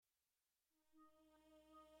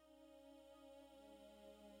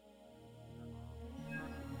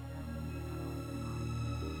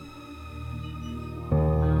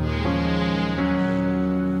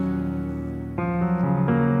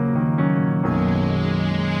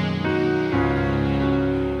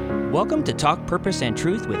Welcome to Talk Purpose and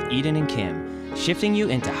Truth with Eden and Kim, shifting you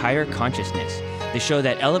into higher consciousness, the show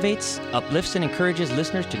that elevates, uplifts, and encourages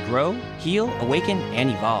listeners to grow, heal, awaken, and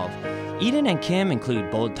evolve. Eden and Kim include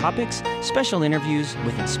bold topics, special interviews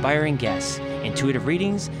with inspiring guests, intuitive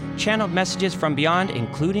readings, channeled messages from beyond,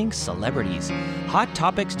 including celebrities, hot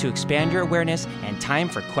topics to expand your awareness, and time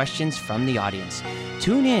for questions from the audience.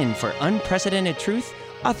 Tune in for unprecedented truth,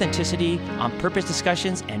 authenticity, on-purpose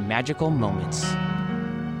discussions, and magical moments.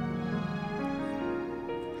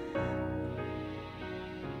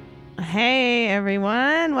 Hey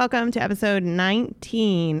everyone, welcome to episode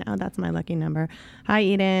 19. Oh, that's my lucky number. Hi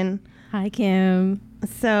Eden. Hi Kim.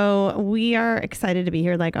 So we are excited to be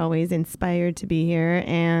here, like always, inspired to be here,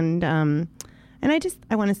 and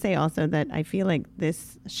I want to say also that I feel like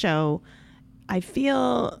this show, I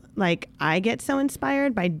feel like I get so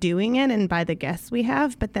inspired by doing it and by the guests we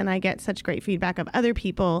have, but then I get such great feedback of other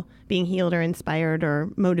people being healed or inspired or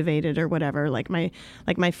motivated or whatever. Like my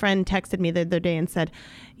friend texted me the other day and said,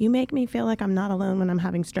 "You make me feel like I'm not alone when I'm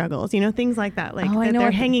having struggles." You know, things like that. Like that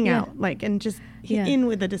they're hanging out, like, and just in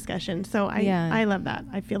with the discussion. So I love that.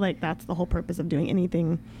 I feel like that's the whole purpose of doing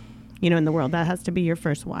anything, in the world. That has to be your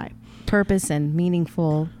first why. Purpose and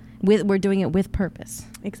meaningful. We're doing it with purpose.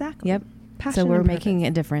 Exactly. Yep. Passion so we're and making a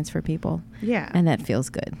difference for people. Yeah. And that feels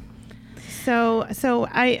good. So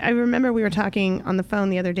I remember we were talking on the phone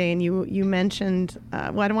the other day, and you mentioned, I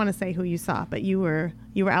don't want to say who you saw, but you were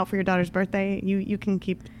out for your daughter's birthday. You can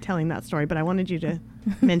keep telling that story, but I wanted you to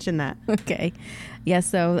mention that. Okay. Yeah,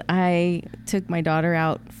 so I took my daughter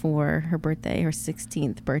out for her birthday, her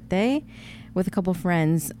 16th birthday, with a couple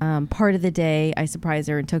friends. Part of the day, I surprised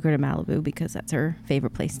her and took her to Malibu because that's her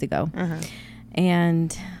favorite place to go. Uh-huh.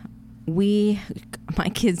 And my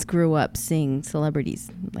kids grew up seeing celebrities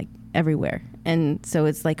like everywhere, and so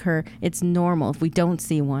it's like it's normal. If we don't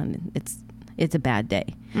see one, it's a bad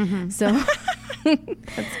day. Mm-hmm. So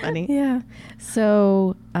that's funny. Yeah.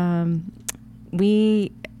 So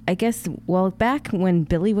back when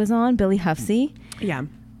Billy was on, Billy Huffsey,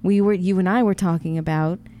 you and I were talking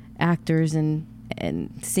about actors and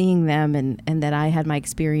seeing them, and that I had my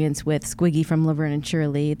experience with Squiggy from Laverne and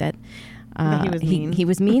Shirley, that he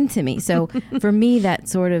was mean to me. So for me, that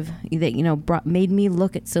sort of made me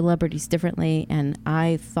look at celebrities differently, and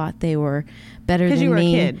I thought they were better than me. Because you were a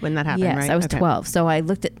kid when that happened, yes, right? Yes, I was 12. So I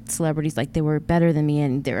looked at celebrities like they were better than me,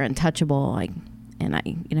 and they're untouchable. I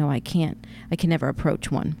can never approach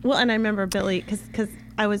one. Well, and I remember Billy, because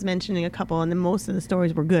I was mentioning a couple, and then most of the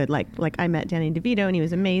stories were good. Like I met Danny DeVito, and he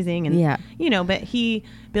was amazing, and but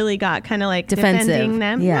Billy got kind of like defending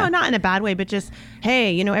them. Yeah. No, not in a bad way, but just,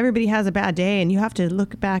 hey, everybody has a bad day, and you have to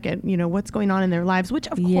look back at what's going on in their lives. Which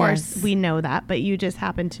of course we know that, but you just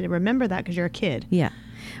happen to remember that because you're a kid. Yeah,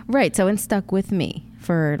 right. So it stuck with me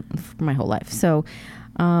for my whole life. So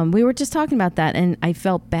we were just talking about that, and I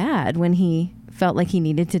felt bad when he felt like he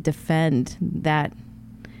needed to defend that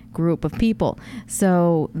group of people.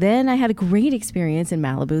 So then I had a great experience in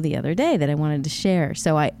Malibu the other day that I wanted to share.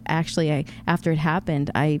 So I after it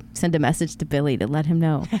happened, I sent a message to Billy to let him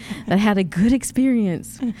know that I had a good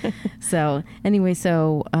experience. So anyway,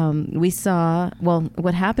 we saw,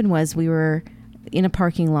 what happened was we were in a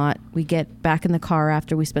parking lot. We get back in the car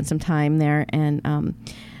after we spent some time there, and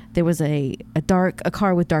there was a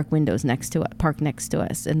car with dark windows parked next to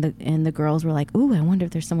us, and the girls were like, "Ooh, I wonder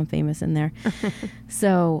if there's someone famous in there."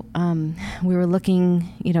 So we were looking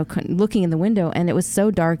in the window, and it was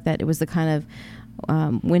so dark that it was the kind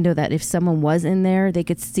of window that if someone was in there, they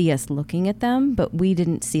could see us looking at them, but we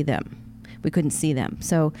didn't see them. We couldn't see them.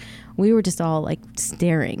 So we were just all like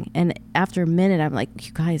staring. And after a minute, I'm like,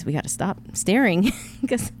 "You guys, we got to stop staring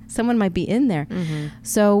because someone might be in there." Mm-hmm.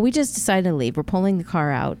 So we just decided to leave. We're pulling the car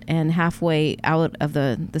out, and halfway out of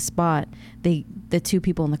the spot, the two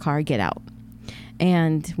people in the car get out,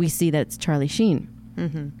 and we see that it's Charlie Sheen.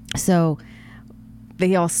 Mm-hmm. So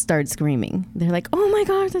they all start screaming. They're like, "Oh my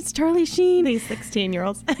gosh, that's Charlie Sheen!" These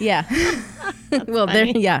 16-year-olds. Yeah. Well,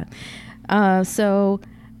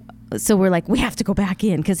 So we're like, we have to go back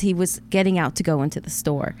in because he was getting out to go into the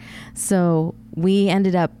store. So we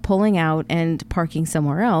ended up pulling out and parking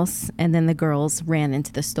somewhere else. And then the girls ran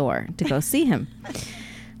into the store to go see him.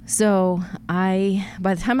 So by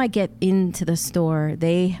the time I get into the store,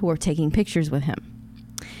 they were taking pictures with him.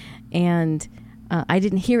 And I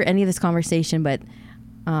didn't hear any of this conversation, but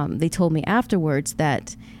they told me afterwards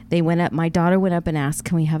that my daughter went up and asked,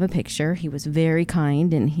 "Can we have a picture?" He was very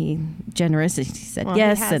kind and generous. And he said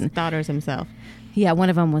yes. He has daughters himself. Yeah, one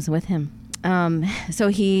of them was with him. So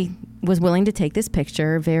he was willing to take this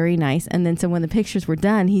picture. Very nice. And then so when the pictures were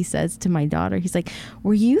done, he says to my daughter, he's like,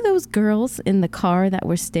 were you those girls in the car that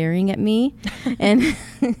were staring at me and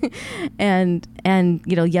and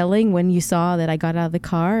yelling when you saw that I got out of the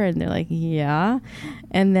car? And they're like, yeah.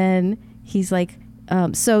 And then he's like,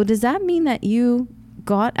 so does that mean that you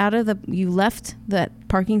left that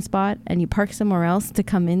parking spot and you parked somewhere else to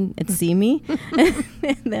come in and see me?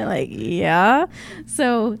 And they're like, yeah.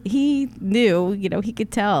 So he knew, he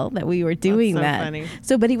could tell that we were doing That's so that. funny.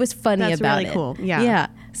 So, but he was funny about it. That's really cool. Yeah. Yeah.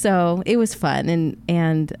 So it was fun,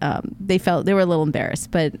 and they were a little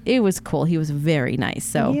embarrassed, but it was cool. He was very nice.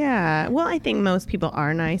 So yeah, well, I think most people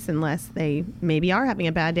are nice unless they maybe are having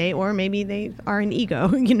a bad day, or maybe they are an ego.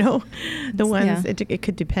 The ones it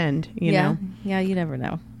could depend. You know. Yeah, you never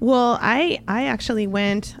know. Well, I actually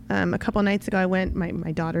went a couple nights ago. I went.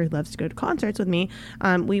 My daughter loves to go to concerts with me.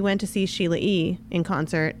 We went to see Sheila E. in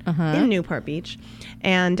concert in Newport Beach,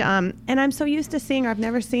 and I'm so used to seeing her. I've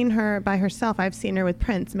never seen her by herself. I've seen her with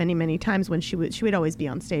Prince many times when she would always be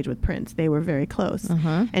on stage with Prince. They were very close,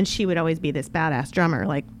 and she would always be this badass drummer,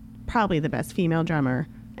 like probably the best female drummer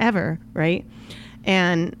ever, right?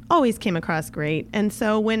 And always came across great. And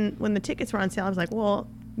so when the tickets were on sale, I was like, well,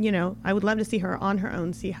 I would love to see her on her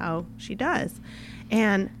own, see how she does.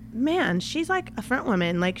 And man, she's like a front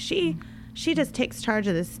woman. Like she just takes charge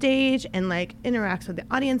of the stage and like interacts with the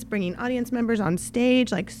audience, bringing audience members on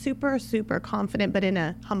stage, like super, super confident, but in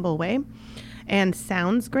a humble way, and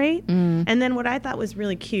sounds great. And then what I thought was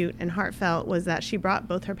really cute and heartfelt was that she brought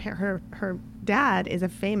both her dad is a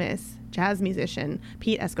famous jazz musician,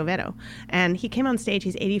 Pete Escovedo, and he came on stage.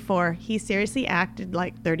 He's 84. He seriously acted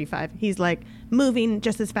like 35. He's like moving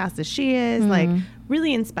just as fast as she is, like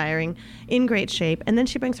really inspiring, in great shape. And then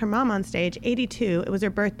she brings her mom on stage, 82. It was her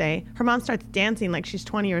birthday. Her mom starts dancing like she's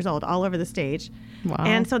 20 years old all over the stage. Wow.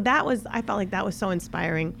 And so I felt like that was so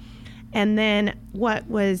inspiring. And then what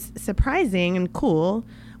was surprising and cool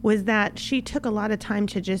was that she took a lot of time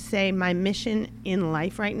to just say, my mission in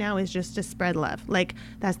life right now is just to spread love. Like,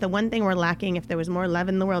 that's the one thing we're lacking. If there was more love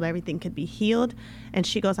in the world, everything could be healed. And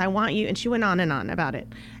she goes, I want you. And she went on and on about it.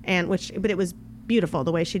 But it was beautiful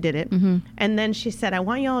the way she did it. And then she said, I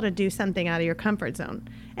want you all to do something out of your comfort zone.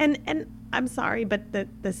 And I'm sorry, but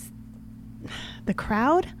the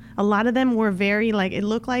crowd, a lot of them were very, like, it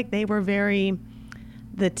looked like they were very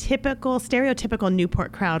the stereotypical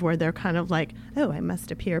Newport crowd, where they're kind of like, oh, I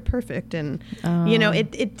must appear perfect. And,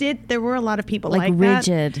 there were a lot of people like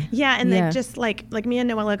rigid. That. Yeah. And they just like me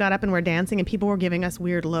and Noella got up and were dancing, and people were giving us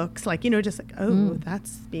weird looks, like, just like, oh,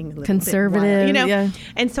 that's being a little conservative, bit wild, Yeah.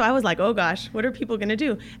 And so I was like, oh gosh, what are people going to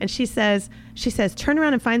do? And she says, turn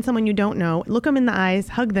around and find someone you don't know, look them in the eyes,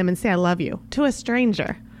 hug them, and say, I love you, to a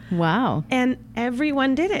stranger. Wow. And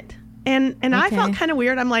everyone did it. And I felt kind of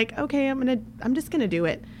weird. I'm like, okay, I'm just gonna do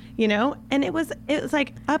it, And it was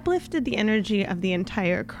like uplifted the energy of the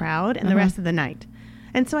entire crowd and the rest of the night.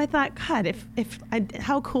 And so I thought, God,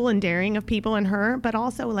 how cool and daring of people and her, but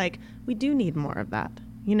also like we do need more of that.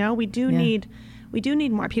 We do need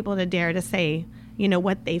more people to dare to say,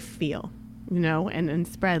 what they feel, and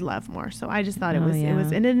spread love more. So I just thought it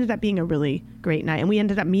ended up being a really great night, and we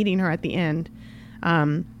ended up meeting her at the end.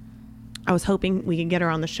 I was hoping we could get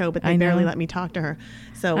her on the show, but they barely let me talk to her.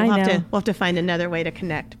 So we'll have to find another way to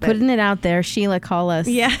connect. But putting it out there, Sheila, call us.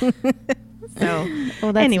 Yeah. So,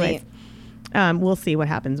 well, that's anyways, we'll see what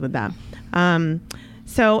happens with that. I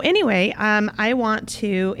want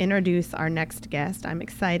to introduce our next guest. I'm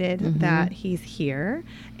excited that he's here,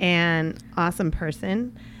 and awesome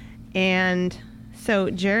person. And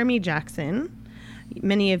so Jeremy Jackson.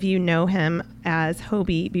 Many of you know him as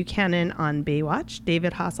Hobie Buchanan on Baywatch,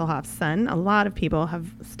 David Hasselhoff's son. A lot of people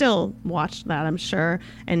have still watched that, I'm sure,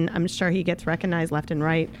 and I'm sure he gets recognized left and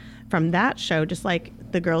right from that show, just like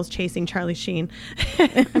the girls chasing Charlie Sheen.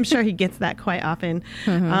 I'm sure he gets that quite often.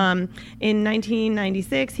 In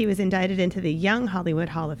 1996, he was indicted into the Young Hollywood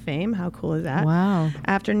Hall of Fame. How cool is that? Wow.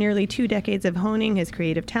 After nearly 2 decades of honing his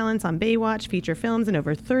creative talents on Baywatch, feature films, and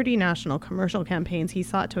over 30 national commercial campaigns, he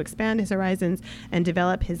sought to expand his horizons and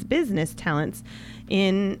develop his business talents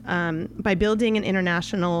by building an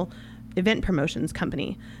international event promotions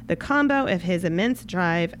company. The combo of his immense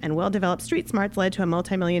drive and well-developed street smarts led to a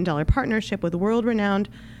multi-million-dollar partnership with world-renowned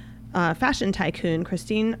fashion tycoon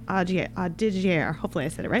Christine Audigier. Hopefully I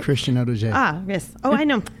said it right. Christian Audigier. Ah, yes. Oh, I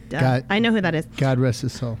know. I know who that is. God rest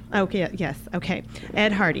his soul. Okay. Yes. Okay.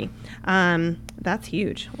 Ed Hardy. That's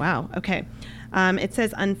huge. Wow. Okay. It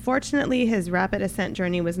says, unfortunately, his rapid ascent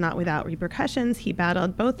journey was not without repercussions. He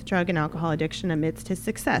battled both drug and alcohol addiction amidst his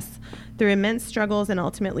success. Through immense struggles and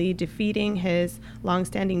ultimately defeating his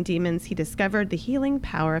longstanding demons, he discovered the healing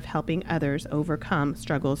power of helping others overcome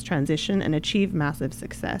struggles, transition, and achieve massive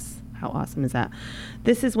success. How awesome is that?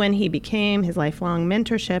 This is when he became his lifelong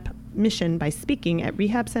mentorship mission by speaking at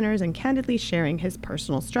rehab centers and candidly sharing his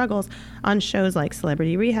personal struggles on shows like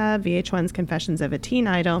Celebrity Rehab, VH1's Confessions of a Teen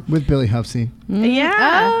Idol. With Billy Huffsey.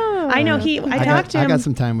 Yeah. Oh. I know. I talked to him. I got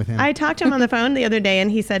some time with him. I talked to him on the phone the other day, and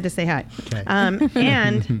he said to say hi. Okay.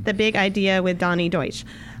 And the big idea with Donnie Deutsch.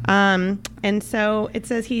 And so it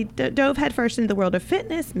says he dove headfirst into the world of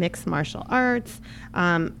fitness, mixed martial arts.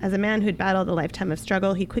 As a man who'd battled a lifetime of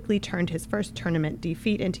struggle, he quickly turned his first tournament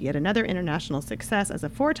defeat into yet another international success as a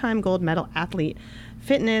 4-time gold medal athlete,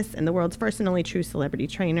 fitness, and the world's first and only true celebrity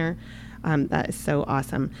trainer. That is so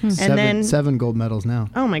awesome. And seven gold medals now.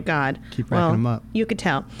 Oh my God! Keep racking them up. You could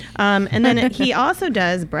tell. And then he also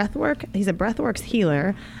does breath work. He's a breathworks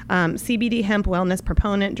healer, CBD hemp wellness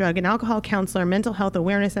proponent, drug and alcohol counselor, mental health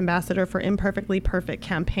awareness ambassador for Imperfectly Perfect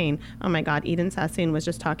campaign. Oh my God! Eden Sassoon was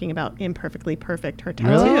just talking about Imperfectly Perfect. Her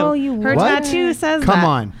tattoo. Really? Oh, you Her what? tattoo says Come that.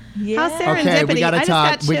 on. Yeah. How serendipity! Okay, we gotta I just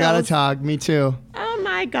talk. got We gotta chills. talk. Me too. Oh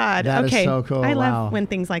my God! That is okay, so cool. I Wow. love when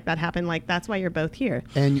things like that happen. Like that's why you're both here.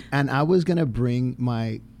 And I was gonna bring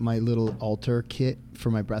my little altar kit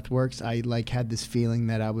for my breathworks. I like had this feeling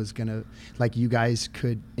that I was gonna like you guys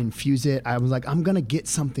could infuse it. I was like, I'm gonna get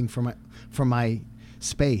something for my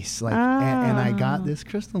space. Like and I got this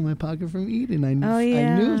crystal in my pocket from Eden. I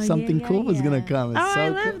knew something cool was gonna come. It's Oh, so I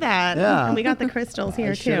love cool. that. Yeah. And we got the crystals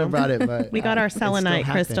here I should have too. brought it, but We got our it still selenite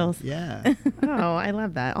happened. crystals. Yeah. Oh, I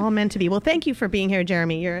love that. All meant to be. Well, thank you for being here,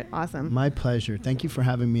 Jeremy. You're awesome. My pleasure. Thank you for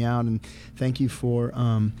having me out, and thank you for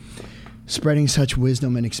spreading such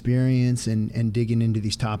wisdom and experience and digging into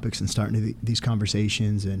these topics and starting these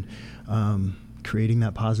conversations and creating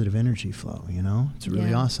that positive energy flow. You know, it's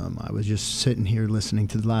really awesome. I was just sitting here listening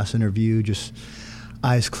to the last interview, just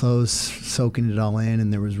eyes closed, soaking it all in,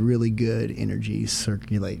 and there was really good energy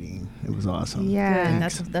circulating. It was awesome. Yeah. And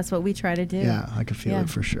Thanks. that's what we try to do. Yeah, I could feel it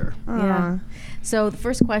for sure. Yeah. So the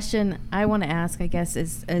first question I want to ask, I guess,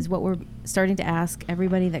 is what we're starting to ask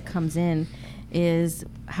everybody that comes in is,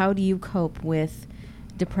 how do you cope with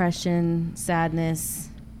depression, sadness,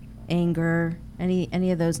 anger, any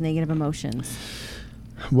of those negative emotions?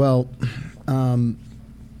 Well,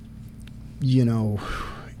 you know,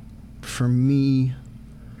 for me,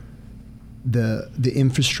 the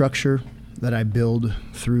infrastructure that I build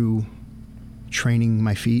through training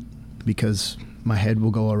my feet, because my head will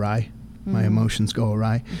go awry, my emotions go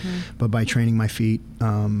awry, but by training my feet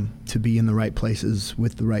to be in the right places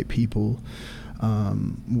with the right people,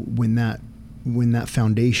 when that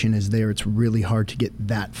foundation is there, it's really hard to get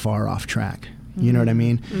that far off track. You know what I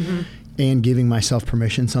mean? And giving myself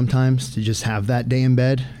permission sometimes to just have that day in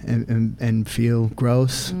bed and feel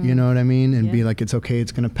gross, you know what I mean? And be like, it's okay,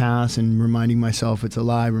 it's going to pass, and reminding myself it's a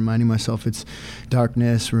lie, reminding myself it's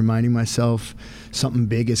darkness, reminding myself something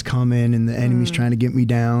big is coming and the enemy's trying to get me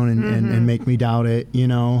down and make me doubt it, you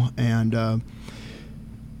know? And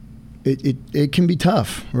it can be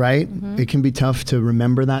tough, right? It can be tough to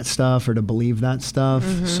remember that stuff or to believe that stuff.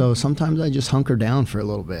 So sometimes I just hunker down for a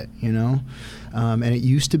little bit, you know? And it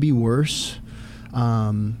used to be worse.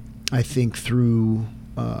 I think through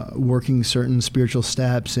working certain spiritual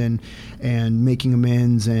steps and making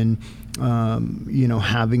amends and you know,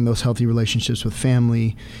 having those healthy relationships with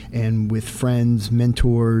family and with friends,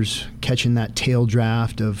 mentors, catching that tail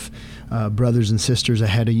draft of brothers and sisters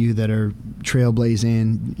ahead of you that are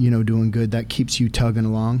trailblazing, you know, doing good, that keeps you tugging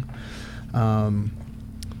along.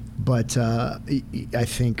 But I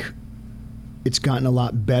think it's gotten a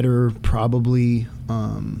lot better, probably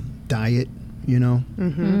diet, you know,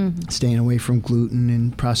 staying away from gluten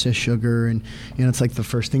and processed sugar. And, you know, it's like the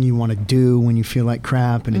first thing you want to do when you feel like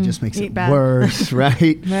crap, and it just makes it worse,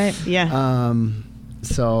 right? Right. Yeah.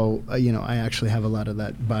 So, you know, I actually have a lot of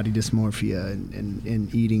that body dysmorphia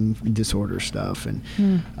and eating disorder stuff.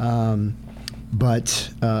 And, but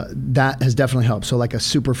that has definitely helped. So like a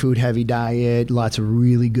superfood heavy diet, lots of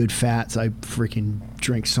really good fats. I freaking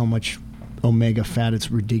drink so much omega fat, it's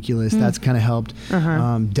ridiculous. That's kind of helped.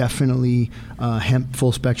 Definitely hemp,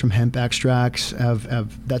 full spectrum hemp extracts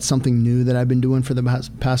have that's something new that I've been doing for the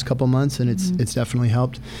past couple months, and it's definitely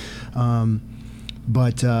helped.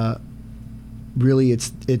 But really it's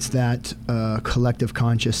that collective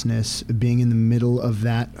consciousness, being in the middle of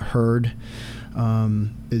that herd,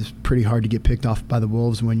 is pretty hard to get picked off by the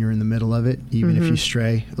wolves when you're in the middle of it, even if you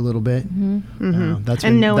stray a little bit. That's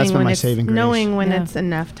been my saving grace. Knowing when it's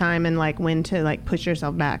enough time and like when to like push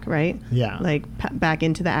yourself back, right? Yeah. Like back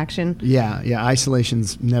into the action. Yeah.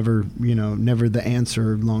 Isolation's never the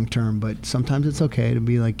answer long term, but sometimes it's okay to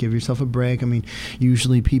be like, give yourself a break. I mean,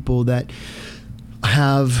 usually people that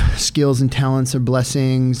have skills and talents or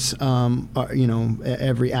blessings,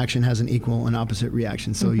 every action has an equal and opposite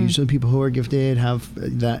reaction. So usually people who are gifted have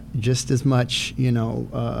that just as much,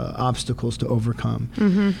 obstacles to overcome.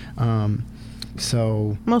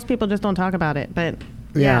 So most people just don't talk about it, but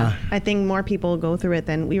yeah, I think more people go through it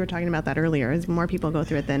than we were talking about that earlier. Is more people go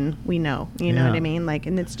through it than we know. You know what I mean? Like,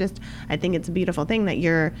 and it's just, I think it's a beautiful thing that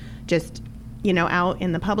you're just, out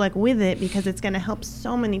in the public with it, because it's going to help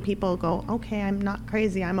so many people go, okay, I'm not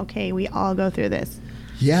crazy. I'm okay. We all go through this.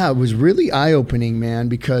 Yeah, it was really eye-opening, man,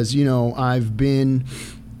 because, I've been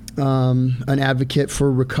an advocate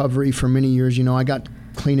for recovery for many years. I got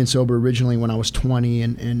clean and sober originally when I was 20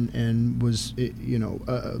 and was,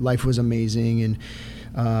 life was amazing. And,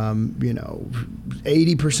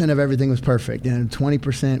 80% of everything was perfect, and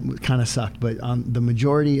 20% kind of sucked, but the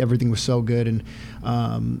majority, everything was so good. And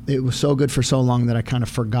it was so good for so long that I kind of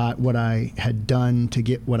forgot what I had done to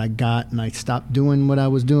get what I got, and I stopped doing what I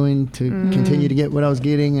was doing to continue to get what I was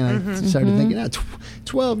getting. And I started thinking,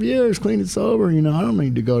 12 years clean and sober, I don't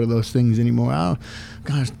need to go to those things anymore. I don't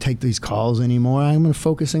gotta take these calls anymore. I'm gonna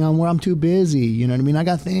focusing on where I'm too busy. You know what I mean? I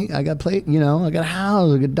got I got a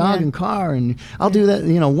house, I got a dog and car, and I'll do that.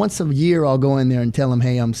 Once a year I'll go in there and tell them,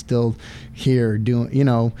 hey, I'm still here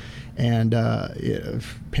doing, and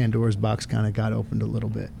Pandora's box kind of got opened a little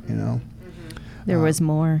bit, There was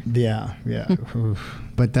more. Yeah.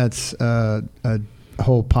 But that's a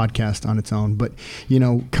whole podcast on its own. But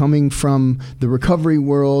coming from the recovery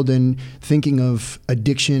world and thinking of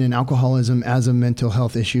addiction and alcoholism as a mental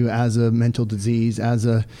health issue, as a mental disease, as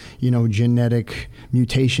a genetic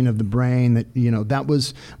mutation of the brain, that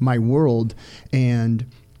was my world. And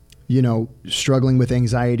struggling with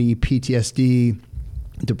anxiety, PTSD,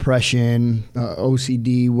 depression,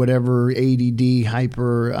 OCD, whatever, ADD,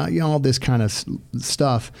 hyper, all this kind of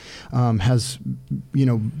stuff has,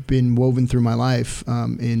 been woven through my life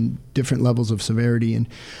in different levels of severity. And,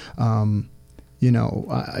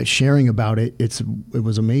 sharing about it, it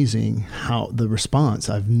was amazing how the response.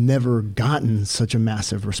 I've never gotten such a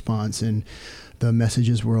massive response, and the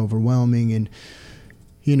messages were overwhelming. And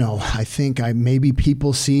I think maybe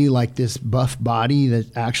people see like this buff body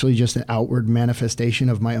that's actually just an outward manifestation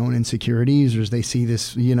of my own insecurities, or they see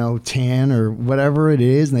this, tan or whatever it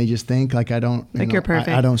is, and they just think like I don't, you're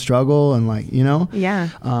perfect. I don't struggle, and like, Yeah.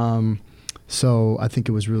 So I think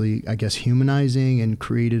it was really, I guess, humanizing and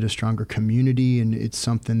created a stronger community, and it's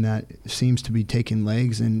something that seems to be taking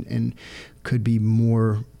legs and could be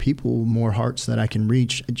more people, more hearts that I can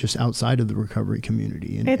reach just outside of the recovery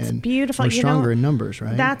community. And it's beautiful. We're stronger in numbers,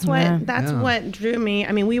 right? That's what drew me.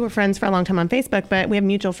 I mean, we were friends for a long time on Facebook, but we have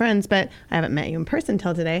mutual friends, but I haven't met you in person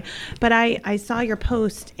till today. But I saw your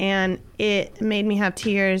post and it made me have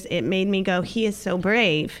tears. It made me go, he is so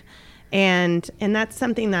brave. And that's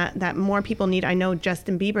something that more people need. I know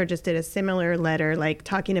Justin Bieber just did a similar letter, like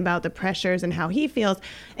talking about the pressures and how he feels,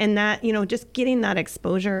 and that, just getting that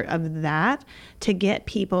exposure of that to get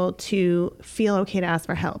people to feel okay to ask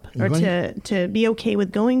for help, or to be okay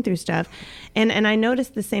with going through stuff. And I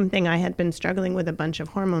noticed the same thing. I had been struggling with a bunch of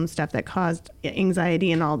hormone stuff that caused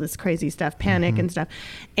anxiety and all this crazy stuff, panic and stuff.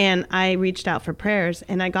 And I reached out for prayers,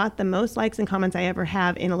 and I got the most likes and comments I ever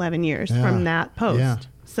have in 11 years from that post. Yeah.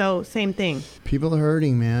 So same thing. People are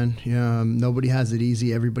hurting, man. Nobody has it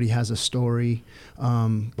easy. Everybody has a story.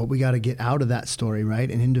 But we got to get out of that story, right?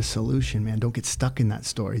 And into solution, man. Don't get stuck in that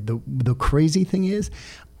story. The crazy thing is,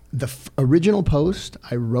 the original post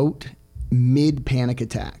I wrote mid panic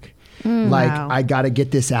attack. Wow. I got to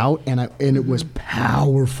get this out. And it was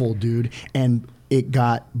powerful, dude. And it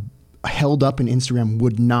got held up, and Instagram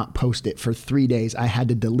would not post it for 3 days. I had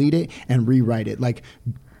to delete it and rewrite it. Like,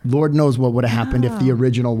 Lord knows what would have happened if the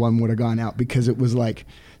original one would have gone out, because it was like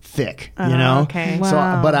thick, Okay.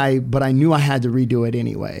 Wow. So, but I knew I had to redo it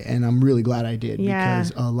anyway, and I'm really glad I did,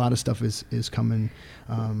 because a lot of stuff is coming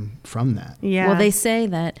from that. Yeah. Well, they say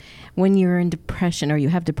that when you're in depression, or you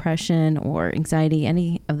have depression or anxiety,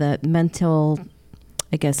 any of the mental,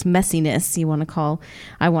 I guess, messiness I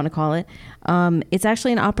want to call it, it's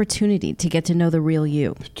actually an opportunity to get to know the real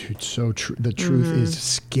you. Dude, so true. The truth is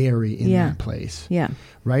scary in that place. Yeah.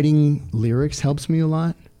 Writing lyrics helps me a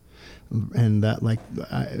lot. And that, like,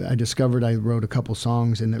 I discovered I wrote a couple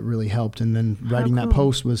songs, and that really helped. And then that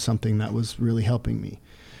post was something that was really helping me,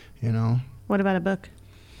 What about a book?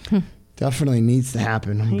 Definitely needs to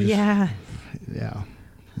happen. Yeah. Yeah.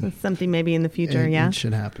 That's something maybe in the future. It, Yeah. It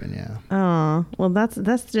should happen. Yeah. Oh, well,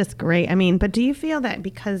 that's just great. I mean, but do you feel that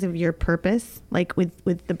because of your purpose, like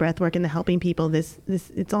with the breath work and the helping people, this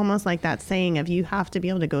it's almost like that saying of you have to be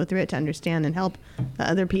able to go through it to understand and help the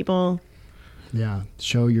other people? Yeah.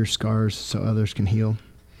 Show your scars so others can heal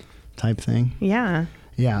type thing. Yeah.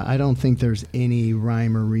 Yeah. I don't think there's any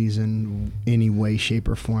rhyme or reason, any way, shape,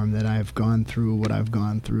 or form that I've gone through what I've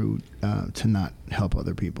gone through to not help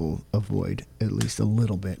other people avoid at least a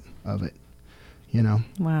little bit of it. You know?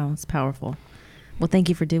 Wow, it's powerful. Well, thank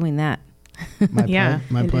you for doing that.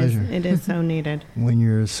 My pleasure. It is so needed. When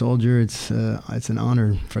you're a soldier, it's an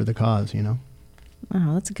honor for the cause, you know?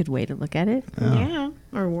 Oh, that's a good way to look at it. Yeah.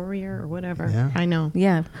 Or warrior or whatever. Yeah. I know.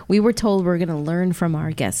 Yeah, we were told we're going to learn from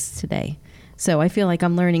our guests today. So I feel like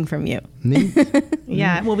I'm learning from you. Neat.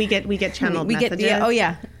 Yeah. Well, we get channeled messages. Yeah, oh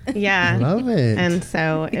yeah. Yeah. Love it. And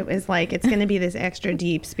so it was like, it's going to be this extra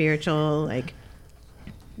deep spiritual, like,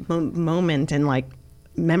 moment and like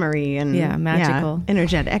memory and magical.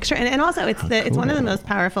 energetic extra. And also it's it's one of the most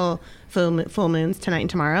powerful full moons, tonight and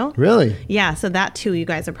tomorrow. Really? Yeah. So that too, you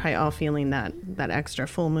guys are probably all feeling that extra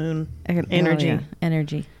full moon energy. Oh, yeah.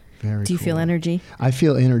 Energy. Very Do you feel cool. energy? I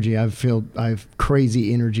feel energy. I've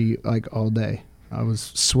crazy energy like all day. I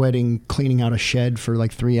was sweating, cleaning out a shed for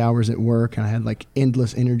like 3 hours at work, and I had like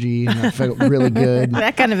endless energy, and I felt really good.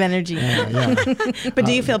 That kind of energy. Yeah. But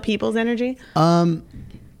do you feel people's energy?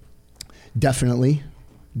 Definitely.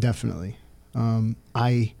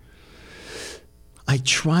 I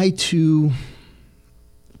try to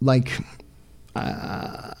like.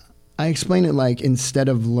 I explain it like instead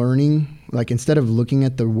of looking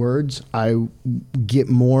at the words, I get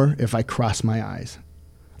more if I cross my eyes.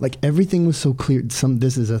 Like everything was so clear.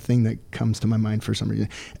 This is a thing that comes to my mind for some reason.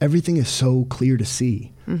 Everything is so clear to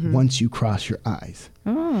see once you cross your eyes.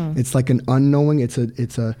 Oh. It's like an unknowing. It's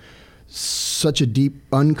such a deep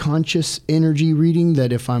unconscious energy reading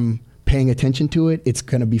that if I'm paying attention to it, it's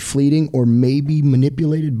going to be fleeting or maybe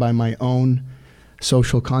manipulated by my own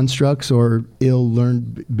social constructs or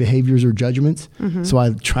ill-learned behaviors or judgments. So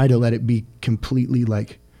I try to let it be completely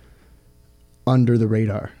like under the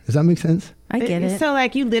radar. Does that make sense? I get it. So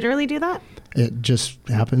like you literally do that? It just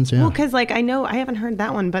happens, yeah. Well, because like I know I haven't heard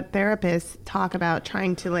that one, but therapists talk about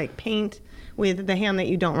trying to like paint with the hand that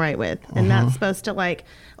you don't write with, and that's supposed to like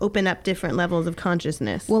open up different levels of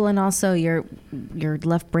consciousness. Well, and also your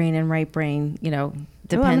left brain and right brain, depends.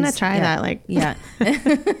 Ooh, I'm gonna try that. Like, yeah.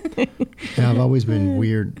 Yeah, I've always been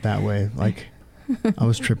weird that way. Like, I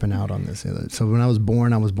was tripping out on this. So when I was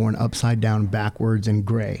born upside down, backwards, and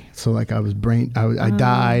gray. So like I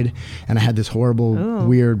died, and I had this horrible,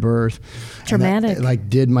 weird birth. Traumatic. And that,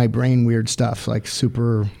 did my brain weird stuff, like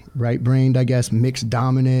super right-brained, I guess, mixed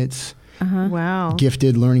dominance, wow,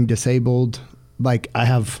 gifted, learning disabled. Like I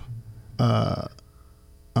have.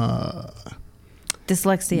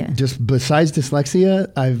 Dyslexia. Just besides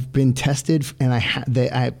dyslexia, I've been tested, and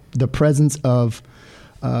the presence of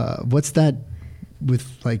what's that with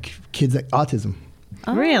like kids like autism.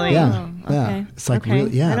 Oh, really? Yeah, okay. yeah. It's like Okay.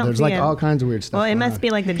 really, yeah. I don't There's see like it. all kinds of weird stuff. Well, it going must on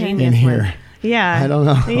be like the in genius here. one. Yeah. I don't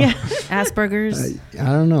know. Yeah. Asperger's. I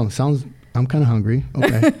don't know. I'm kind of hungry.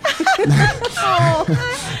 Okay.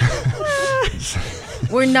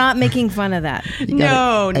 We're not making fun of that.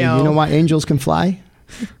 No. Hey, you know why angels can fly?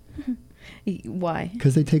 Why?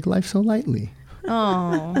 Because they take life so lightly.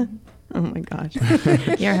 Oh. Oh my gosh.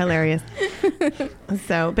 You're hilarious.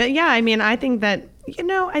 So, but yeah, I mean, I think that,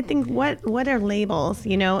 I think what are labels,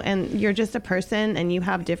 and you're just a person and you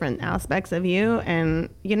have different aspects of you. And,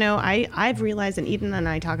 I've realized, and Eden and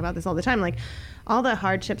I talk about this all the time, like all the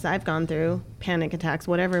hardships I've gone through, panic attacks,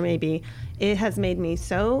 whatever it may be, it has made me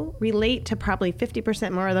so relate to probably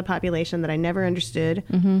 50% more of the population that I never understood,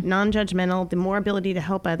 non-judgmental, the more ability to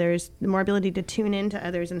help others, the more ability to tune into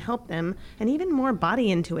others and help them, and even more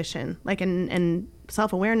body intuition, like and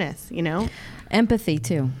self-awareness, Empathy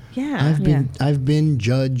too. Yeah. I've been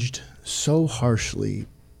judged so harshly,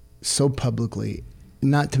 so publicly,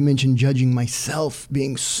 not to mention judging myself,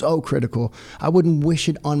 being so critical. I wouldn't wish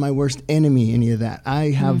it on my worst enemy, any of that. I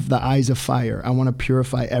have the eyes of fire. I want to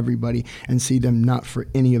purify everybody and see them not for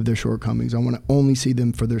any of their shortcomings. I want to only see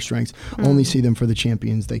them for their strengths, only see them for the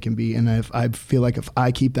champions they can be. And I feel like if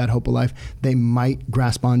I keep that hope alive, they might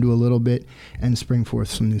grasp onto a little bit and spring forth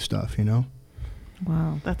some new stuff,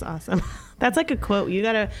 Wow. That's awesome. That's like a quote. You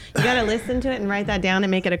gotta listen to it and write that down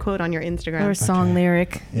and make it a quote on your Instagram. Or a song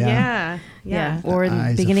lyric. Yeah. Or The the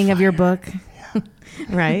eyes of beginning of your book.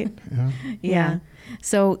 Right. Yeah.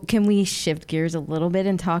 So can we shift gears a little bit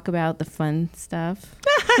and talk about the fun stuff?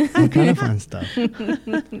 What kind of fun stuff?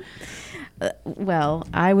 Well,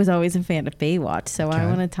 I was always a fan of Baywatch, so I Okay.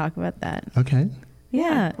 want to talk about that. Okay.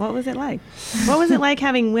 Yeah. What was it like? What was it like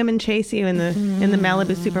having women chase you in the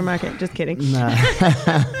Malibu supermarket? Just kidding.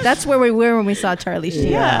 That's where we were when we saw Charlie Sheen.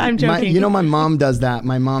 Yeah, I'm joking. My mom does that.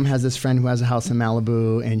 My mom has this friend who has a house in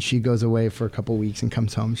Malibu, and she goes away for a couple weeks and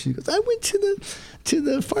comes home. She goes, I went to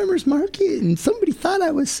the farmer's market, and somebody thought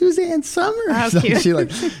I was Suzanne Summer. How So cute. she like,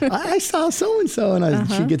 I saw so and so, and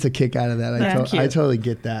she gets a kick out of that. That's I cute. totally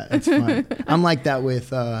get that. It's fun. I'm like that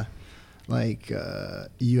with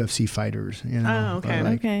UFC fighters, you know. Oh, okay. Or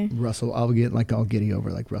like Okay. Russell, I'll get you over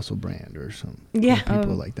like Russell Brand or some Yeah.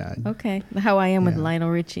 people Oh. like that. Okay. How I am with Yeah. Lionel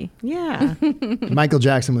Richie. Yeah. Michael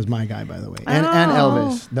Jackson was my guy, by the way, and Oh.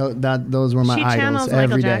 Elvis. Those were my She idols. channels Michael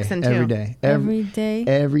Every day, Jackson, too. every day, Every day.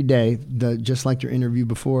 every day. Just like your interview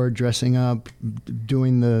before, dressing up,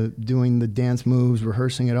 doing the dance moves,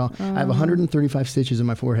 rehearsing it all. I have 135 stitches in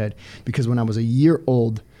my forehead because when I was a year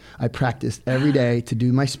old, I practiced every day to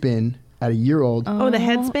do my spin. At a year old, Oh, the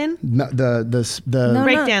head spin? no, the No,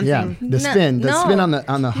 Breakdancing. yeah, the spin on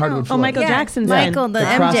the hardwood floor. Oh, Michael Jackson's Michael, spin. the The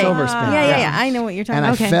MJ. crossover spin. Yeah. Yeah. I know what you're talking And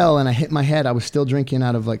about. Okay. I fell and I hit my head. I was still drinking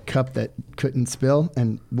out of like cup that couldn't spill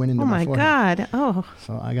and went into Oh, my forehead. God. Oh.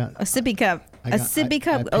 So I got A sippy cup. I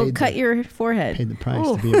cup. I Oh, paid cut the- your forehead. paid the price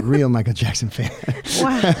Ooh. to be a real Michael Jackson fan.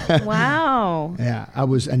 Wow. Wow. Yeah, I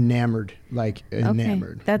was enamored, like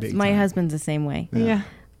enamored. That's big my time. husband's the same way. Yeah.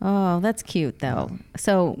 Oh, that's cute though.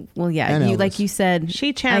 So, well, yeah, And you Elvis. like you said.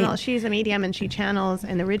 She's a medium and she channels,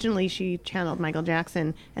 and originally she channeled Michael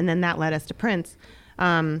Jackson, and then that led us to Prince.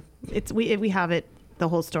 We have it, the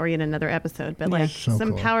whole story in another episode, but like So some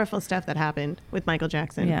cool. powerful stuff that happened with Michael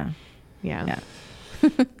Jackson. Yeah. Yeah. Yeah.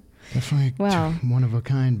 Definitely Wow. one of a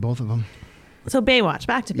kind, both of them. So Baywatch,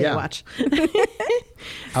 back to Yeah. Baywatch.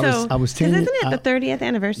 I was 10. 'cause isn't it the 30th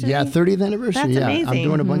anniversary? Yeah, 30th anniversary. That's yeah, I'm amazing.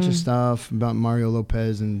 doing a bunch of stuff about Mario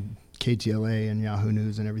Lopez and KTLA and Yahoo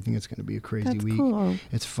News and everything. It's going to be a crazy That's week. cool.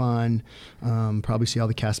 It's fun. Probably see all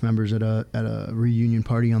the cast members at a reunion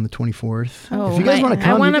party on the 24th. Oh, if you guys want to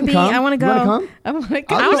come, I want you to can be. come. I want to You go. wanna come? I want to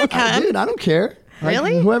go. I wanna come. Dude, I don't care. Like,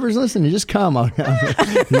 Really? whoever's listening, just come.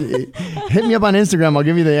 Hit me up on Instagram. I'll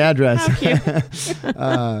give you the address.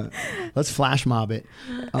 Let's flash mob it.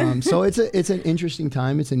 So it's an interesting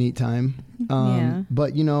time. It's a neat time. Yeah.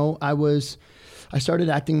 But I started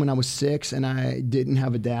acting when I was 6, and I didn't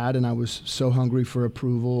have a dad, and I was so hungry for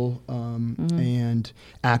approval and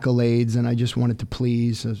accolades, and I just wanted to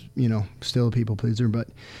please, as, still a people pleaser. But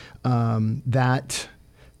that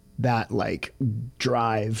like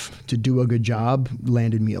drive to do a good job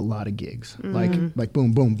landed me a lot of gigs. Like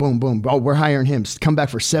boom, boom, boom, boom. Oh, we're hiring him. Come back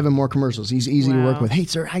for 7 more commercials. He's easy to work Wow. with. Hey,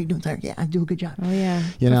 sir, how you doing, sir? Yeah, I do a good job. Oh yeah.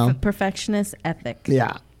 You know? Perfectionist ethic.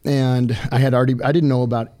 Yeah. And I didn't know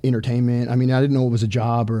about entertainment. I mean, I didn't know it was a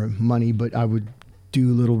job or money, but I would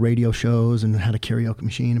do little radio shows and had a karaoke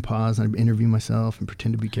machine and pause, and I'd interview myself and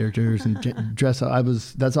pretend to be characters and dress up.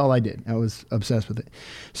 That's all I did. I was obsessed with it.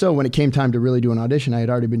 So when it came time to really do an audition, I had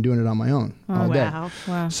already been doing it on my own all day.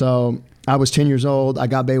 Wow. So I was 10 years old. I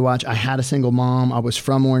got Baywatch. I had a single mom. I was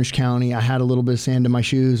from Orange County. I had a little bit of sand in my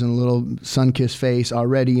shoes and a little sun-kissed face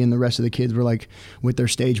already. And the rest of the kids were like with their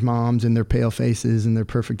stage moms and their pale faces and their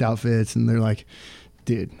perfect outfits. And they're like,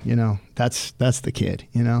 dude, that's the kid,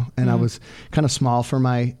 And I was kind of small for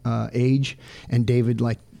my age. And David,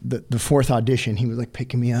 like, the fourth audition, he was like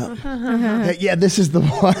picking me up. Yeah, this is the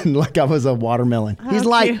one. Like I was a watermelon. He's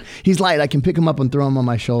light. cute. He's light. I can pick him up and throw him on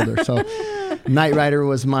my shoulder. So Knight Rider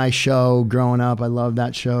was my show growing up. I loved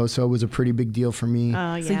that show. So it was a pretty big deal for me.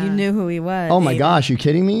 Oh, yeah. So you knew who he was. Oh my gosh, you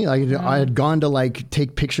kidding me? I had gone to like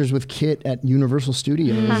take pictures with Kit at Universal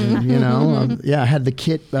Studios. And, I had the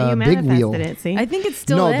Kit You big wheel. manifested it, see? I think it's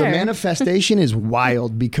still No, there. the manifestation is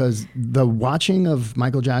wild because the watching of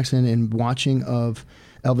Michael Jackson and watching of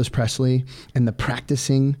Elvis Presley and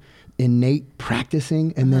the innate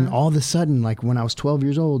practicing. And then all of a sudden, like when I was 12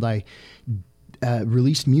 years old, I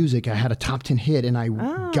released music. I had a top 10 hit and I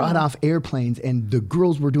got off airplanes and the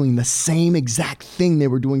girls were doing the same exact thing they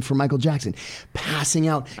were doing for Michael Jackson, passing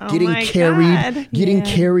out, getting my carried, God. getting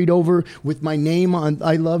carried over with my name on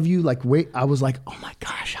I Love You. Like, wait, I was like, oh my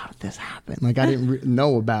gosh, how did this happen? Like I didn't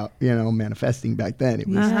know about, manifesting back then. It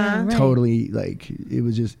was Right. totally like, it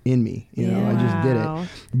was just in me, I just did Wow. it.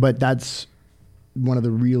 But that's one of the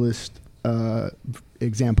realest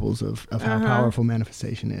examples of how powerful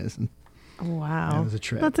manifestation is. And Wow. That was a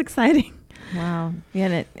trip. That's exciting. Wow.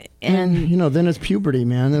 Yeah. And then it's puberty,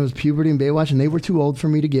 man. There was puberty in Baywatch, and they were too old for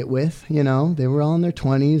me to get with. They were all in their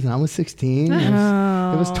 20s, and I was 16. It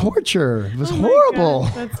was torture. It was horrible.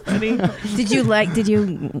 That's funny. Did you like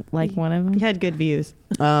one of them? You had good views.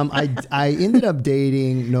 I ended up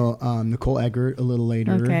dating Nicole Eggert a little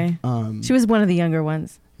later. Okay. She was one of the younger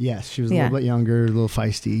ones. Yes, she was a little bit younger, a little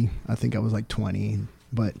feisty. I think I was like 20.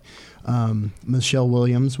 But Michelle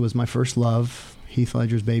Williams was my first love. Heath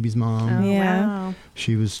Ledger's baby's mom. Oh, Yeah. wow.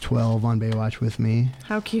 She was 12 on Baywatch with me.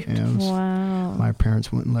 How cute. And it was- Wow. My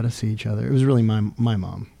parents wouldn't let us see each other. It was really my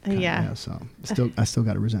mom. Yeah. So I still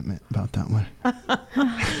got a resentment about that one.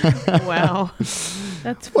 Wow.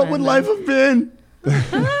 That's fun. What would life have been?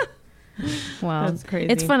 Wow. That's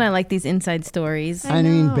crazy. It's fun. I like these inside stories. I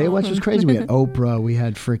mean, know. Baywatch was crazy. We had Oprah. We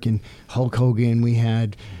had freaking Hulk Hogan. We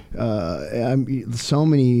had so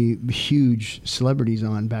many huge celebrities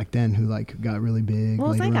on back then who like got really big.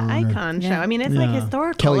 Well, it's like later an on, or- icon show. Yeah. I mean, it's like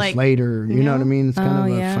historical. Kelly like, Slater. You know what I mean? It's kind Oh,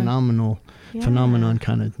 of a yeah. phenomenon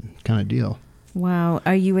kind of deal. Wow.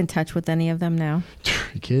 Are you in touch with any of them now?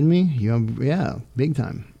 You kidding me? Yeah, big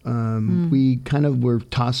time. We kind of were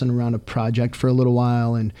tossing around a project for a little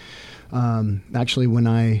while, and actually, when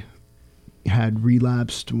I had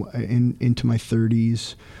relapsed into my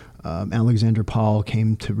 30s, Alexandra Paul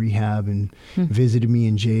came to rehab and visited me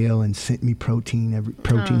in jail and sent me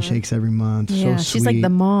protein shakes every month. Yeah. So She's like sweet. the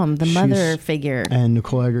mom, the mother She's- figure. And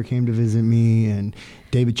Nicole Egger came to visit me, and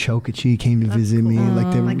David Chokachi came to visit me. cool.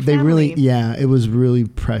 Like Like they really, family. yeah, it was really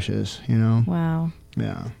precious, you know? Wow.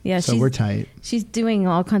 Yeah. Yeah, So we're tight. She's doing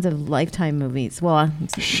all kinds of Lifetime movies. Well,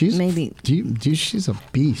 She's maybe. she's a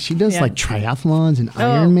beast. She does Yeah. like triathlons and Oh.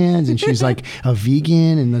 Ironmans, and she's like a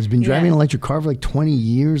vegan and has been driving Yeah. an electric car for like 20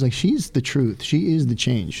 years. Like, she's the truth. She is the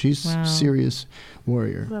change. She's Wow. a serious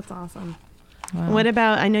warrior. That's awesome. Wow. What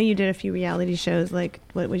about, I know you did a few reality shows. Like,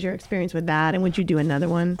 what was your experience with that? And would you do another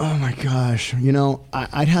one? Oh my gosh. You know,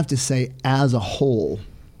 I'd have to say, as a whole,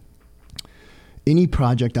 any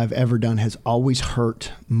project I've ever done has always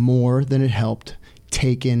hurt more than it helped,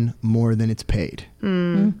 taken more than it's paid.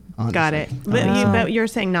 Honestly. Got it. But you're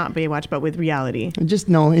saying not Baywatch, but with reality. Just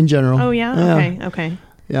no, in general. Oh, yeah? Okay.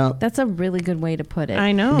 Yeah. That's a really good way to put it.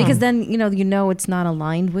 I know. Because then, you know it's not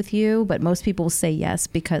aligned with you, but most people say yes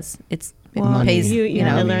because it Well, pays, you you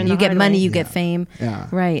know, had to learn the you get hard money, way. you get Yeah. fame. Yeah.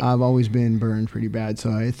 Right. I've always been burned pretty bad. So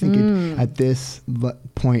I think at this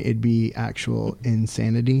point, it'd be actual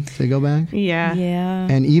insanity to go back. Yeah. Yeah.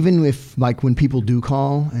 And even if, like, when people do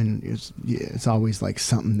call, and it's always like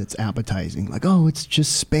something that's appetizing, like, oh, it's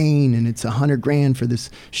just Spain and it's $100,000 for this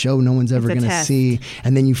show no one's ever It's a going to test. see.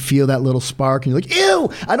 And then you feel that little spark and you're like, ew,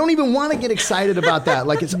 I don't even want to get excited about that.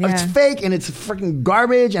 Like, it's Yeah. fake and it's freaking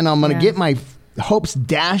garbage, and I'm going to Yeah. get my hopes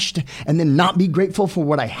dashed and then not be grateful for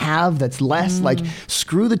what I have that's less. Like,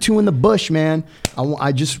 screw the two in the bush, man.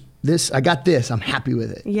 I got this. I'm happy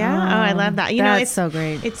with it. Yeah. Oh, I love that. You know, That's it's so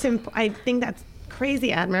great. It's I think that's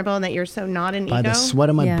crazy admirable that you're so not an By ego. the sweat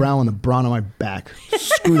of my Yeah. brow and the brawn on my back.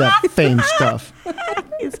 Screw that fame stuff.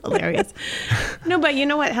 It's hilarious. No, but you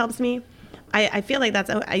know what helps me? I feel like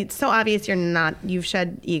it's so obvious you've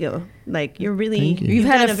shed ego. Like, you're really, Thank you. you've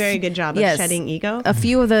had done a a very f- good job of yes. shedding ego. A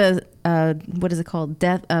few of the what is it called?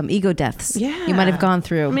 Ego deaths. Yeah. You might have gone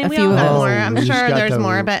through I mean, a we few all of have those. more. Oh, I'm we just sure got there's the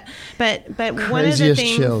more, but one of the Craziest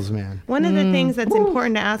things, chills, man. one of the things that's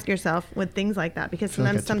important to ask yourself with things like that, because feel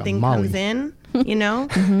like sometimes I took a something Molly. comes in, you know,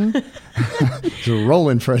 Just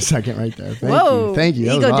rolling for a second right there. Whoa. Thank you.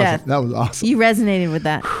 That Ego was awesome. death. That was awesome. You resonated with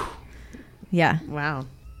that. Yeah. wow.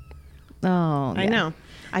 Oh, I yeah. know.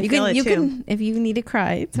 I you feel can, it you too. can, if you need to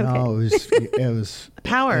cry, it's okay. No, it was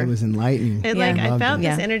Power. It was enlightening. It, Yeah. like, I Loved felt it.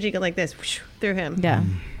 this Yeah. energy go like this whoosh, through him. Yeah.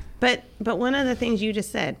 But one of the things you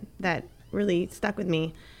just said that really stuck with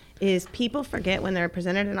me is people forget when they're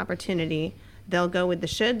presented an opportunity, they'll go with the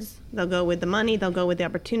shoulds, they'll go with the money, they'll go with the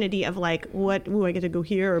opportunity of like, I get to go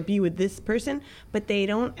here or be with this person, but they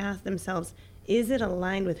don't ask themselves, is it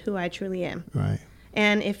aligned with who I truly am? Right.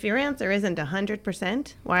 And if your answer isn't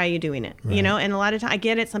 100%, why are you doing it? You Right. know, and a lot of times, I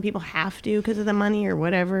get it, some people have to because of the money or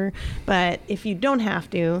whatever, but if you don't have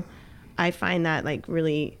to, I find that like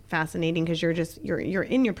really fascinating because you're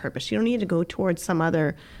in your purpose. You don't need to go towards some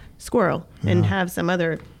other squirrel and have some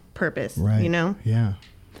other purpose, Right. you know? Yeah.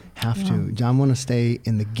 Have to. I want to stay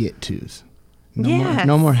in the get tos. No Yes.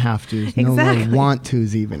 more have tos. No Exactly. more want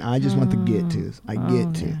tos even. I just want the get tos. I get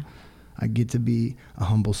Oh, to. yeah. I get to be a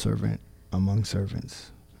humble servant among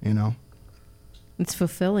servants. You know? It's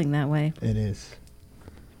fulfilling that way. It is.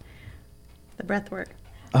 The breath work.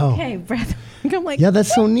 Oh. Okay, breath. I'm like, Yeah,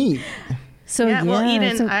 that's so neat. so yeah, well,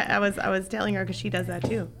 Eden, so- I was telling her because she does that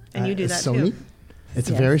too. And you do It's that so too. neat. It's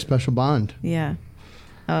a Yes. very special bond. yeah.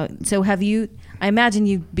 So have you, I imagine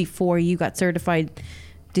you, before you got certified,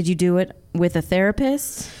 did you do it with a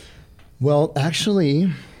therapist? Well,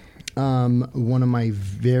 actually, one of my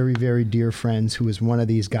very, very dear friends who was one of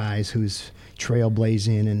these guys who's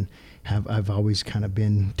trailblazing and I've always kind of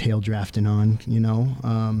been tail drafting on,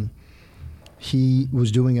 he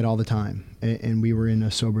was doing it all the time. And we were in a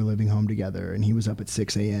sober living home together, and he was up at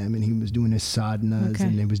 6 a.m. and he was doing his sadhanas,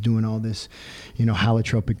 and he was doing all this,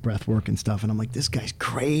 holotropic breath work and stuff. And I'm like, this guy's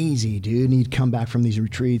crazy, dude. And he'd come back from these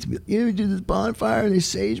retreats, and be like, we did this bonfire, and they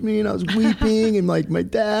saged me, and I was weeping, and like my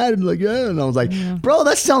dad, and like, yeah. And I was like, bro,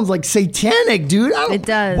 that sounds like satanic, dude. It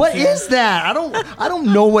does. What is that? I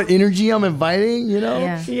don't know what energy I'm inviting,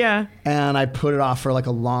 Yeah. Yeah. And I put it off for like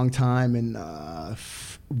a long time, and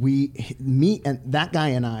me and that guy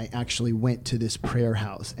and I actually went to this prayer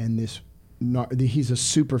house, and he's a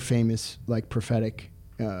super famous like prophetic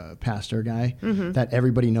pastor guy that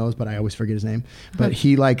everybody knows, but I always forget his name. But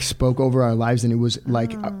he like spoke over our lives, and it was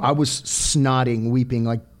like I was snotting, weeping,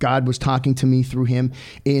 like God was talking to me through him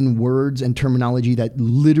in words and terminology that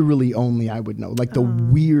literally only I would know, like the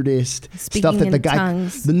weirdest stuff that the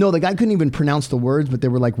guy couldn't even pronounce the words, but they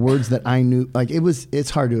were like words that I knew. Like it's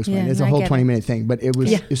hard to explain. It's a whole 20-minute thing, but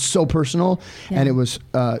it's so personal, and it was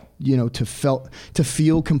to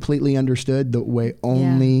feel completely understood the way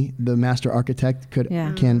only the master architect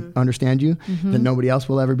can understand you, that nobody else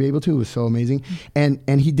will ever be able to. It was so amazing.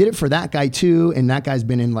 And he did it for that guy too, and that guy's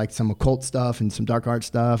been in like some occult stuff and some dark art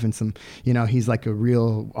stuff and some, he's like a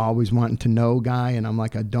real always wanting to know guy, and I'm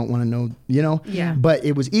like, I don't want to know, but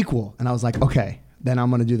it was equal, and I was like, okay, then I'm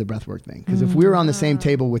going to do the breathwork thing, because if we were on the same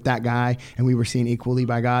table with that guy and we were seen equally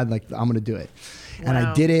by God, like I'm going to do it. And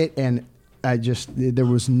I did it, and there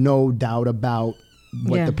was no doubt about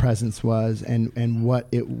what the presence was and what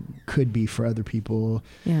it could be for other people.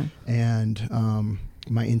 Yeah. And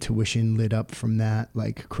my intuition lit up from that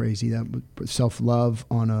like crazy. That self-love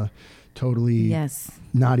on a totally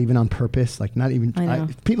not even on purpose, like not even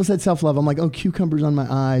people said self-love, I'm like, oh, cucumbers on my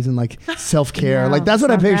eyes, and like self-care. Like that's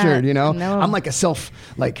what I pictured, I'm like a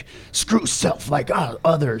screw self, like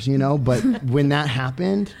others, but when that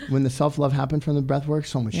happened, when the self-love happened from the breath work,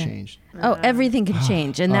 so much changed. Everything can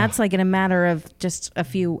change, and that's like in a matter of just a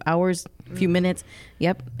few hours, a few minutes.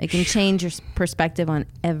 It can change your perspective on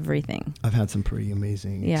everything. I've had some pretty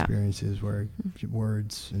amazing experiences where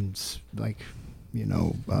words and like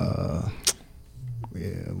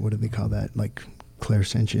what do they call that? Like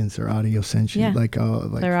clairsentience or audiosentience, like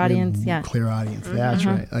clairaudience, clairaudience. That's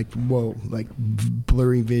right. Like whoa, like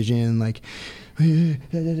blurry vision, like like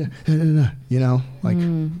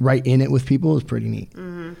right in it with people is pretty neat.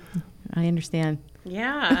 I understand.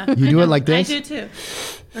 Yeah, you do it like this. I do too.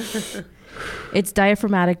 It's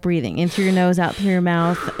diaphragmatic breathing in through your nose, out through your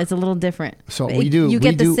mouth. It's a little different. So you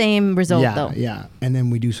get the same result though. Yeah. And then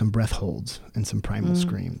we do some breath holds and some primal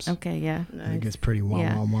screams. Okay, yeah. Nice. I think it's pretty wah.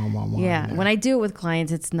 Yeah. When I do it with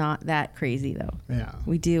clients, it's not that crazy though. Yeah.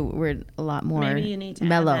 We're a lot more Maybe you need to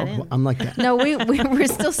mellow. add that in. Well, I'm like that. No, we're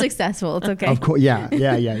still successful. It's okay. Of course. Yeah.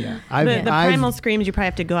 The primal screams, you probably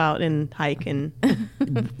have to go out and hike and.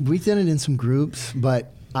 We've done it in some groups,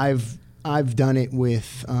 but I've done it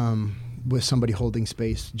with somebody holding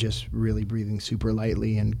space, just really breathing super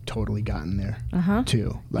lightly, and totally gotten there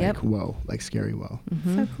too. Like whoa, like scary whoa.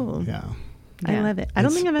 So cool. Yeah. I love it. I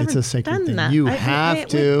don't think I've ever it's a sacred done thing. that. You have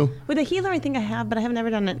to. With a healer, I think I have, but I have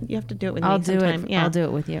never done it. You have to do it with me sometime. I'll do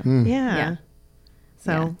it with you. Yeah.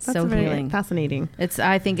 So that's so very healing. Fascinating.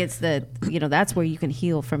 I think it's that's where you can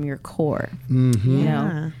heal from your core. Just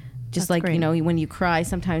that's like, great. When you cry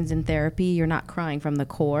sometimes in therapy, you're not crying from the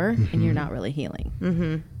core and you're not really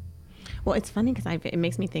healing. Well, it's funny because it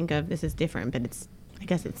makes me think of, this is different, but I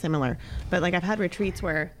guess it's similar. But like I've had retreats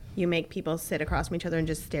where you make people sit across from each other and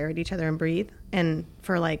just stare at each other and breathe, and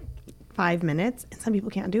for like 5 minutes, and some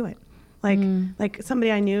people can't do it. Like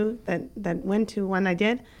somebody I knew that went to one I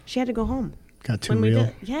did, she had to go home. Got too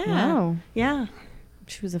real. Wow. Yeah.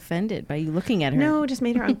 She was offended by you looking at her. No, it just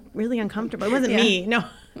made her really uncomfortable. It wasn't me. No.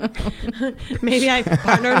 Maybe I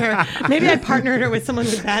partnered her with someone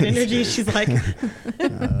with bad energy. She's like,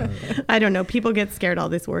 I don't know. People get scared all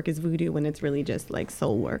this work is voodoo when it's really just like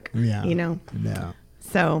soul work. Yeah. Yeah.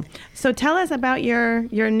 So tell us about your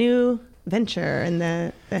new venture and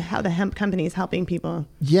the how the hemp company is helping people.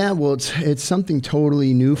 Yeah, well, it's something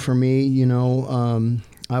totally new for me.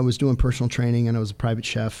 I was doing personal training, and I was a private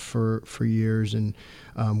chef for years, and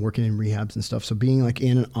working in rehabs and stuff. So being like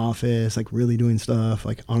in an office, like really doing stuff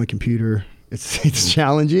like on a computer, it's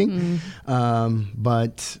challenging.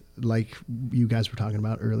 But like you guys were talking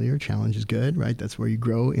about earlier, challenge is good, right? That's where you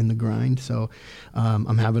grow in the grind. So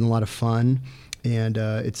I'm having a lot of fun. And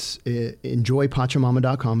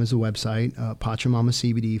enjoypachamama.com is the website. Pachamama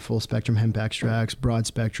CBD, full spectrum hemp extracts, broad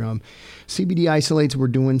spectrum. CBD isolates, we're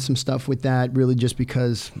doing some stuff with that really just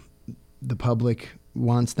because the public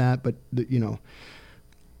wants that. But,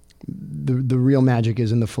 the real magic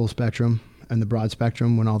is in the full spectrum and the broad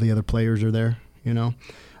spectrum when all the other players are there, you know.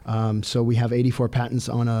 So we have 84 patents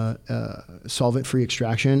on a solvent-free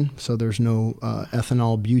extraction. So there's no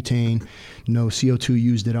ethanol, butane, no CO2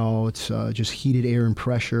 used at all. It's just heated air and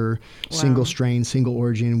pressure, single strain, single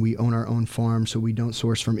origin. We own our own farm, so we don't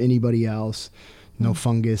source from anybody else. No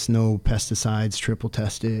fungus, no pesticides, triple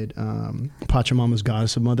tested. Pachamama's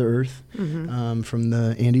goddess of Mother Earth from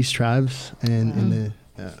the Andes tribes and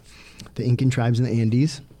the Incan tribes in the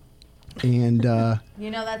Andes. And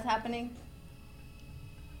that's happening?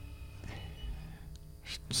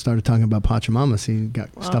 Started talking about Pachamama,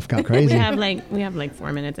 stuff got crazy. We have like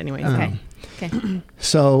 4 minutes anyway. Okay.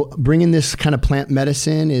 So bringing this kind of plant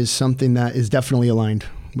medicine is something that is definitely aligned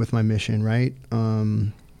with my mission, right?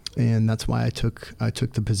 And that's why I took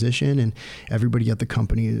the position, and everybody at the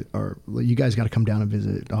company you guys got to come down and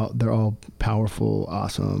visit. They're all powerful,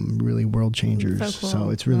 awesome, really world changers. So cool. So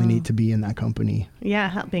it's really neat to be in that company. Yeah,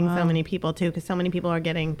 helping so many people too, because so many people are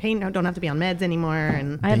getting pain, don't have to be on meds anymore.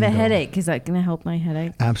 And I have a headache. Is that going to help my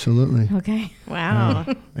headache? Absolutely. Okay. Wow.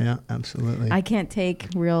 Yeah, absolutely. I can't take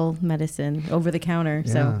real medicine over the counter.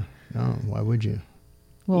 Yeah. So No, why would you?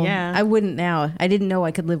 well, Yeah. I wouldn't now. I didn't know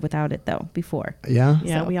I could live without it though before. Yeah?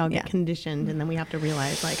 Yeah, So, we all get yeah. conditioned, and then we have to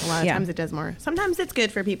realize, like, a lot of Yeah. times it does more. Sometimes it's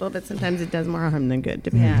good for people, but sometimes it does more harm than good,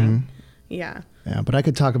 depending. Yeah. Yeah, but I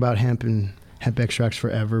could talk about hemp and hemp extracts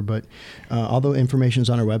forever, but all the information's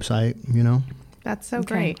on our website, you know. That's so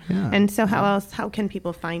Okay. great. Yeah. And so how can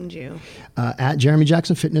people find you? At Jeremy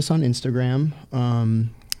Jackson Fitness on Instagram.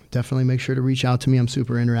 Definitely make sure to reach out to me. I'm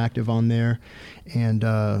super interactive on there. And,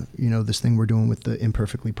 this thing we're doing with the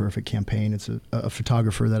Imperfectly Perfect campaign, it's a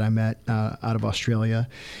photographer that I met out of Australia.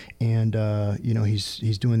 And,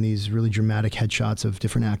 he's doing these really dramatic headshots of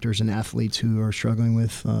different actors and athletes who are struggling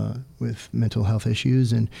with mental health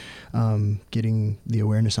issues and getting the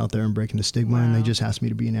awareness out there and breaking the stigma. And they just asked me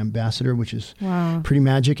to be an ambassador, which is pretty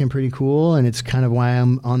magic and pretty cool. And it's kind of why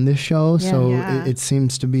I'm on this show. Yeah. So Yeah. it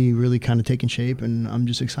seems to be really kind of taking shape, and I'm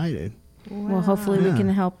just excited. Well, hopefully we can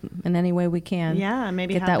help in any way we can. Yeah,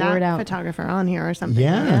 maybe Get have that word out. photographer on here or something.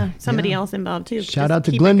 Yeah. Somebody Yeah. else involved too. Shout Just out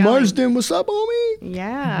to keep Glenn it going. Marsden. What's up, homie?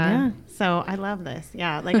 Yeah. So I love this.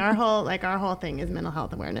 Yeah. Like our whole thing is mental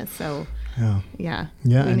health awareness. So Yeah. yeah.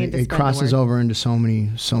 Yeah, we and need to it spread the crosses word. over into so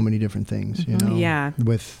many different things, you know. Yeah.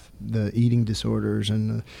 With the eating disorders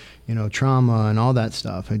and the, trauma and all that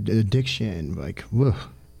stuff, addiction, like, whoa.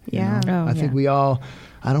 Yeah. Oh, I think yeah. we all.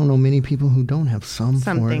 I don't know many people who don't have something.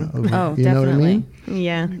 Something. You know what I definitely. mean?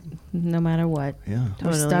 Yeah. No matter what. Yeah.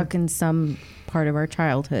 We're Totally. stuck in some part of our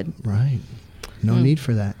childhood. Right. No need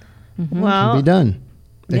for that. It can Well, be done.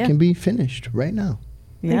 It Yeah. can be finished right now.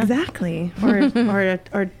 Yeah. exactly.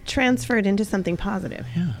 Or transferred into something positive.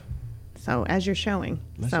 Yeah. So as you're showing.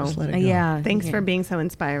 Let's so just let it go. Yeah. thanks yeah. for being so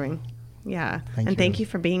inspiring. Yeah. Thank and you. thank you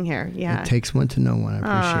for being here. Yeah. It takes one to know one.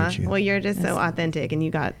 I appreciate you. Well, you're just so authentic, and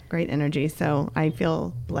you got great energy. So I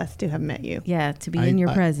feel blessed to have met you. Yeah, to be in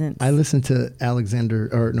your presence. I listened to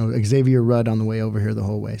Xavier Rudd on the way over here the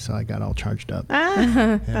whole way, so I got all charged up.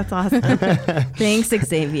 That's awesome. Thanks,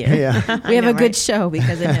 Xavier. Yeah. We have know, a good right? show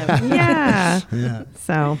because of him. Yeah. Yeah.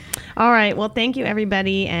 So, all right. Well, thank you,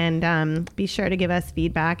 everybody. And be sure to give us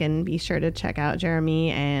feedback, and be sure to check out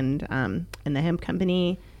Jeremy and the Hemp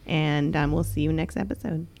Company. And we'll see you next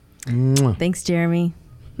episode. Mwah. Thanks, Jeremy.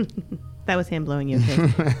 That was him blowing you a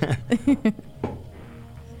kiss.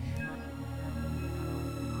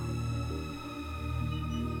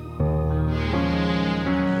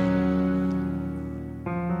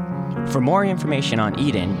 For more information on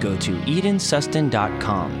Eden, go to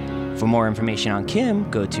edensuston.com. For more information on Kim,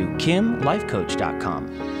 go to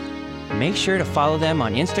kimlifecoach.com. Make sure to follow them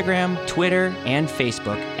on Instagram, Twitter, and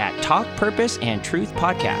Facebook at Talk Purpose and Truth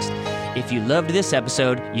Podcast. If you loved this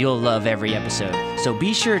episode, you'll love every episode. So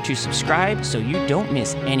be sure to subscribe so you don't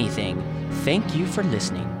miss anything. Thank you for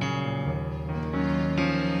listening.